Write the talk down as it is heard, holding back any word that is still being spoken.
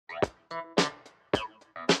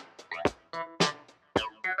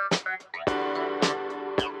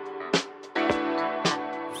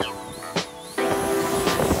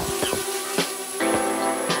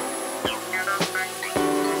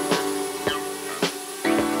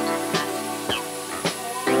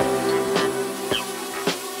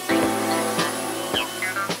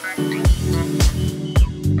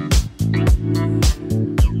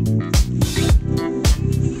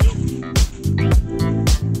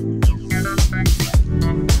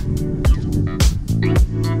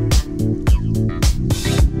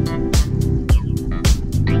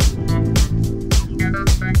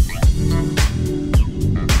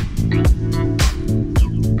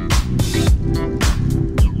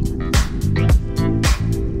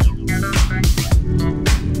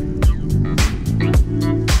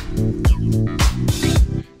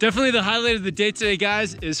Definitely the highlight of the day today,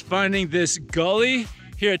 guys, is finding this gully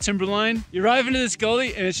here at Timberline. You arrive into this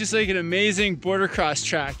gully and it's just like an amazing border cross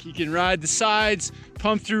track. You can ride the sides,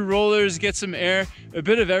 pump through rollers, get some air, a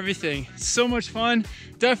bit of everything. So much fun.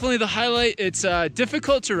 Definitely the highlight. It's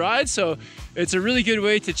difficult to ride, so it's a really good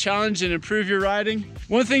way to challenge and improve your riding.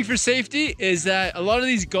 One thing for safety is that a lot of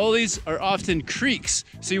these gullies are often creeks,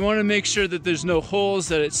 so you want to make sure that there's no holes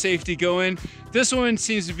that it's safe to go in. This one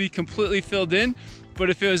seems to be completely filled in, but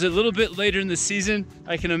if it was a little bit later in the season,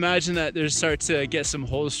 I can imagine that there's start to get some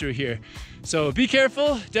holes through here. So be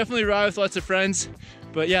careful, definitely ride with lots of friends.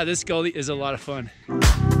 But yeah, this gully is a lot of fun.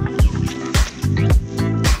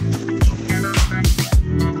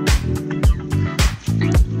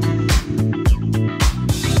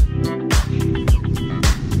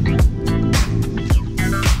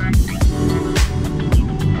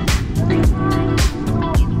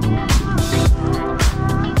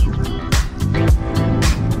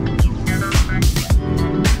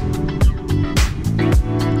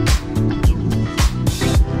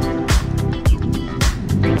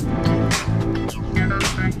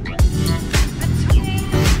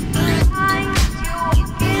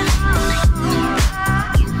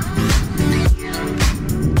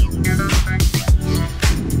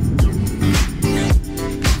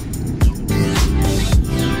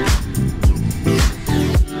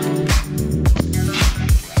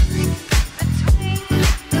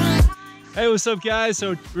 Hey, what's up guys?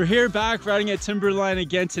 So we're here back riding at Timberline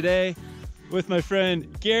again today with my friend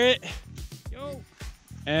Garrett. Yo.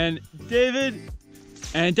 And David.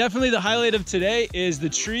 And definitely the highlight of today is the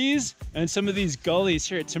trees and some of these gullies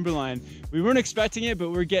here at Timberline. We weren't expecting it, but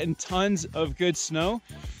we're getting tons of good snow.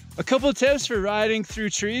 A couple of tips for riding through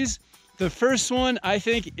trees. The first one, I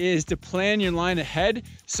think, is to plan your line ahead.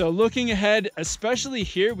 So looking ahead, especially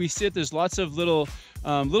here, we see that there's lots of little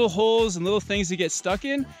holes and little things to get stuck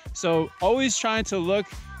in. So always trying to look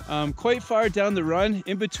quite far down the run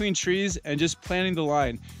in between trees and just planning the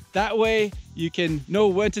line. That way you can know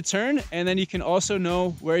when to turn, and then you can also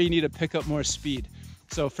know where you need to pick up more speed.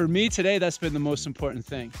 So for me today, that's been the most important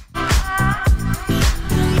thing.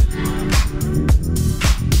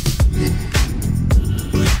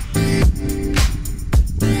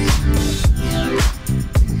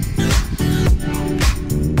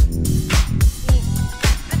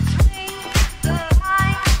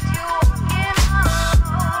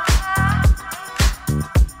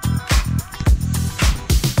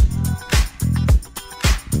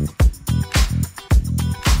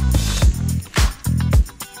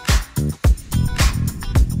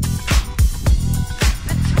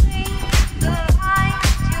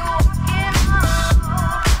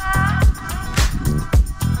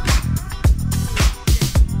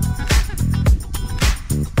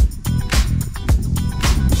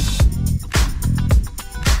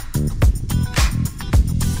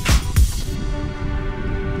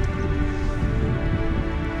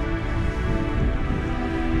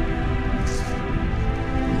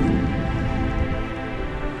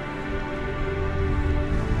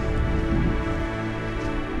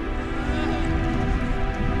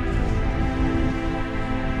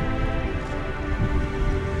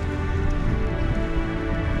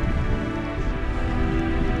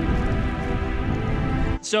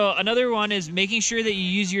 So another one is making sure that you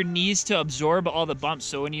use your knees to absorb all the bumps.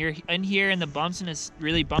 So when you're in here in the bumps and it's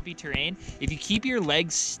really bumpy terrain, if you keep your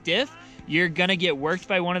legs stiff, you're gonna get worked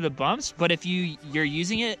by one of the bumps. But if you're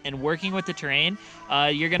using it and working with the terrain,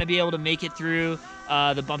 you're gonna be able to make it through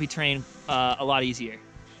the bumpy terrain a lot easier.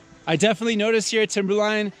 I definitely noticed here at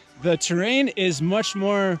Timberline, the terrain is much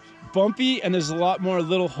more bumpy and there's a lot more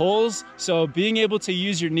little holes. So being able to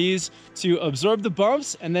use your knees to absorb the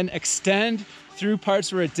bumps and then extend through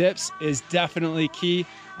parts where it dips is definitely key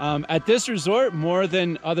at this resort more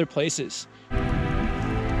than other places.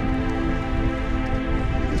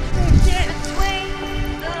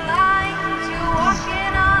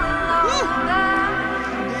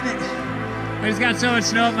 I just got so much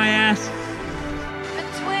snow up my ass.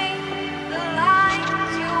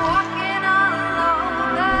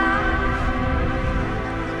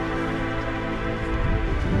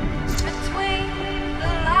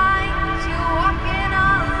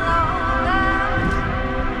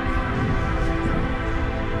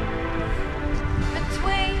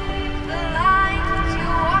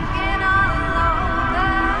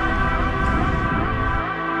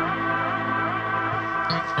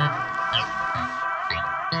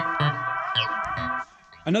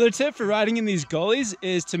 Another tip for riding in these gullies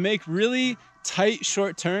is to make really tight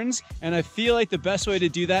short turns, and I feel like the best way to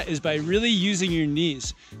do that is by really using your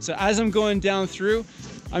knees. So as I'm going down through,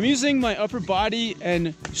 I'm using my upper body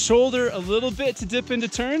and shoulder a little bit to dip into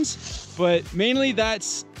turns, but mainly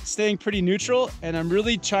that's staying pretty neutral, and I'm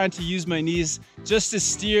really trying to use my knees just to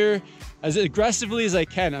steer as aggressively as I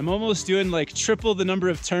can. I'm almost doing like triple the number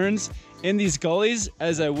of turns in these gullies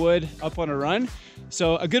as I would up on a run.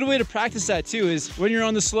 So a good way to practice that too is when you're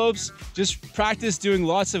on the slopes, just practice doing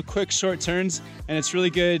lots of quick short turns, and it's really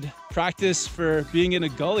good practice for being in a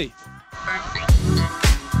gully.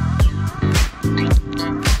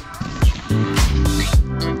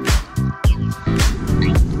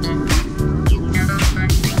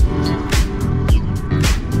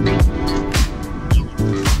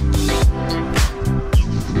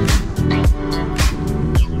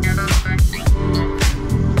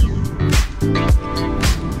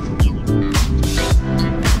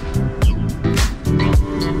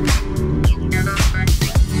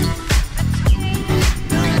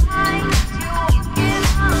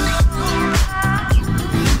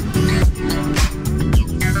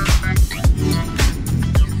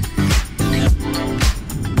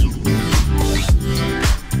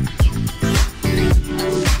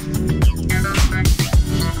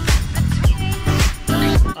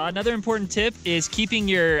 Another important tip is keeping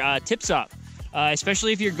your tips up,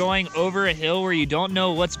 especially if you're going over a hill where you don't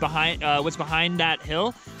know what's behind that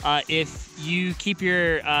hill. If you keep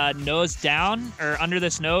your nose down or under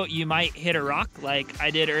the snow, you might hit a rock like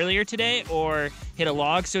I did earlier today, or hit a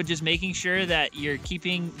log. So just making sure that you're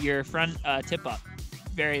keeping your front tip up.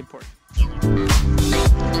 Very important.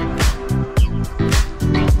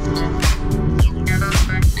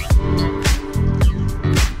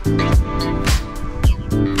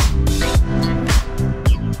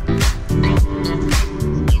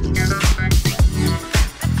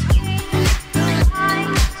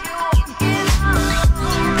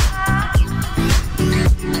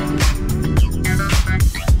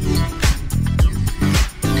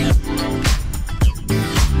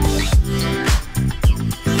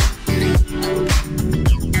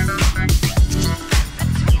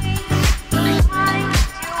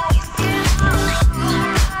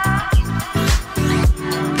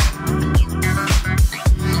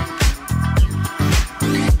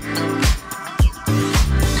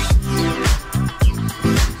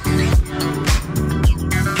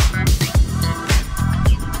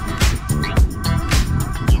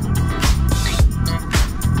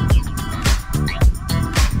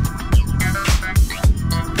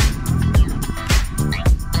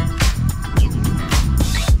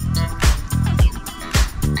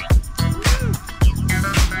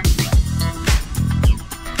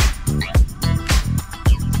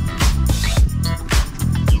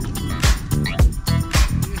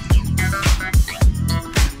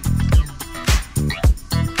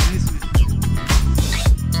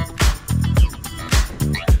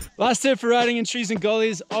 Last tip for riding in trees and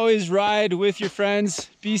gullies, always ride with your friends.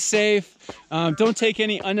 Be safe. Don't take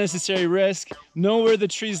any unnecessary risk. Know where the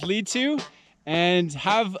trees lead to, and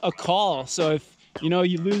have a call. So if you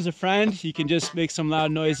lose a friend, you can just make some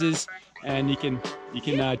loud noises, and you can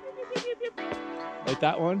like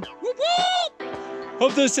that one.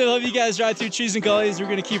 Hope those tips help you guys ride through trees and gullies. We're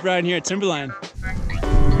gonna keep riding here at Timberline.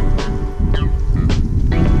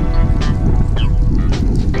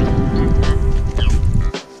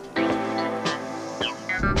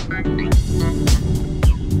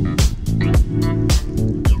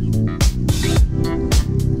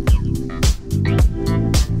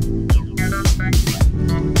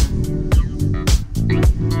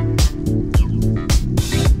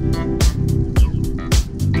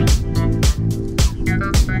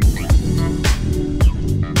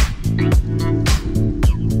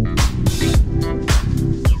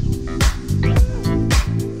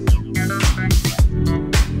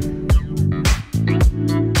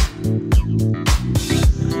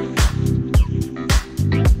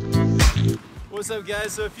 What's up,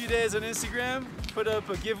 guys? So a few days on Instagram, put up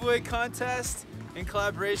a giveaway contest in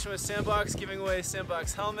collaboration with Sandbox, giving away a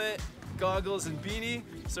Sandbox helmet, goggles, and beanie.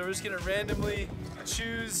 So we're just gonna randomly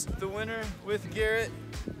choose the winner with Garrett.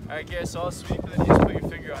 All right, Garrett, so I'll sweep and then you just put your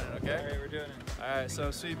finger on it, okay? All right, we're doing it. All right, so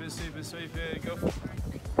sweep it, sweep it, sweep it, go for it.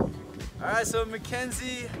 All right, so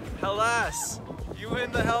Mackenzie Halas, you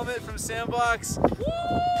win the helmet from Sandbox.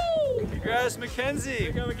 Woo! Congrats, Mackenzie. Here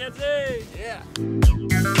you go, Mackenzie. Yeah.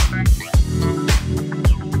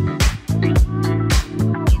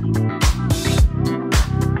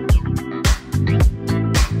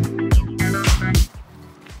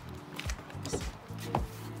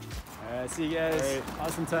 See you guys. Right.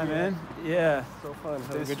 Awesome time, man. Yeah. So fun.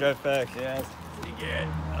 Have a good drive back. Yeah. Pretty good.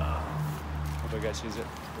 Hope I guys use it.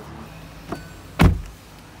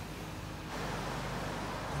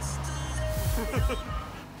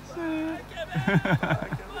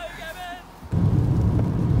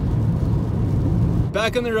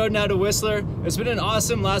 Back on the road now to Whistler. It's been an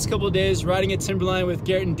awesome last couple of days riding at Timberline with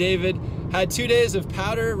Garrett and David. Had 2 days of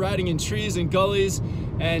powder, riding in trees and gullies.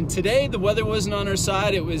 And today the weather wasn't on our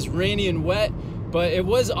side. It was rainy and wet, but it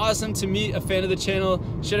was awesome to meet a fan of the channel.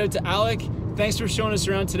 Shout out to Alec. Thanks for showing us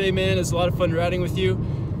around today, man. It's a lot of fun riding with you.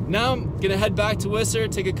 Now I'm gonna head back to Whistler,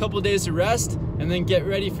 take a couple of days to rest, and then get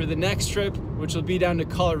ready for the next trip, which will be down to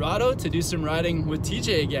Colorado to do some riding with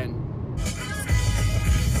TJ again.